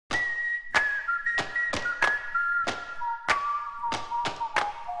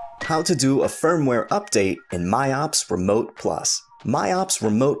How to do a firmware update in MIOPS RemotePlus. MIOPS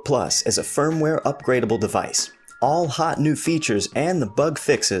RemotePlus is a firmware upgradable device. All hot new features and the bug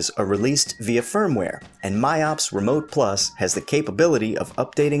fixes are released via firmware, and MIOPS RemotePlus has the capability of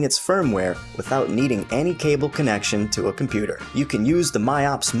updating its firmware without needing any cable connection to a computer. You can use the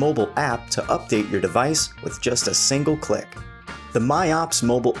MIOPS mobile app to update your device with just a single click. The MIOPS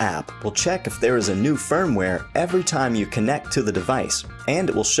mobile app will check if there is a new firmware every time you connect to the device, and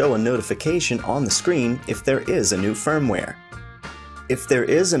it will show a notification on the screen if there is a new firmware. If there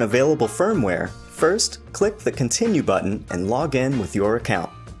is an available firmware, first click the Continue button and log in with your account.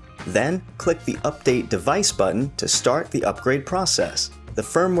 Then click the Update Device button to start the upgrade process. The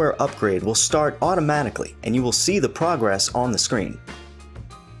firmware upgrade will start automatically and you will see the progress on the screen.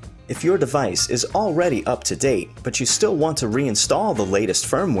 If your device is already up to date, but you still want to reinstall the latest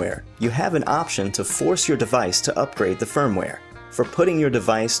firmware, you have an option to force your device to upgrade the firmware. For putting your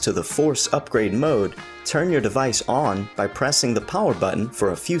device to the Force Upgrade mode, turn your device on by pressing the power button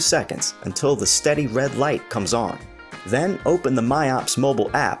for a few seconds until the steady red light comes on. Then open the MIOPS mobile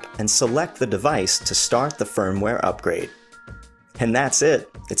app and select the device to start the firmware upgrade. And that's it.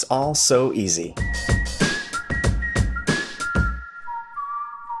 It's all so easy.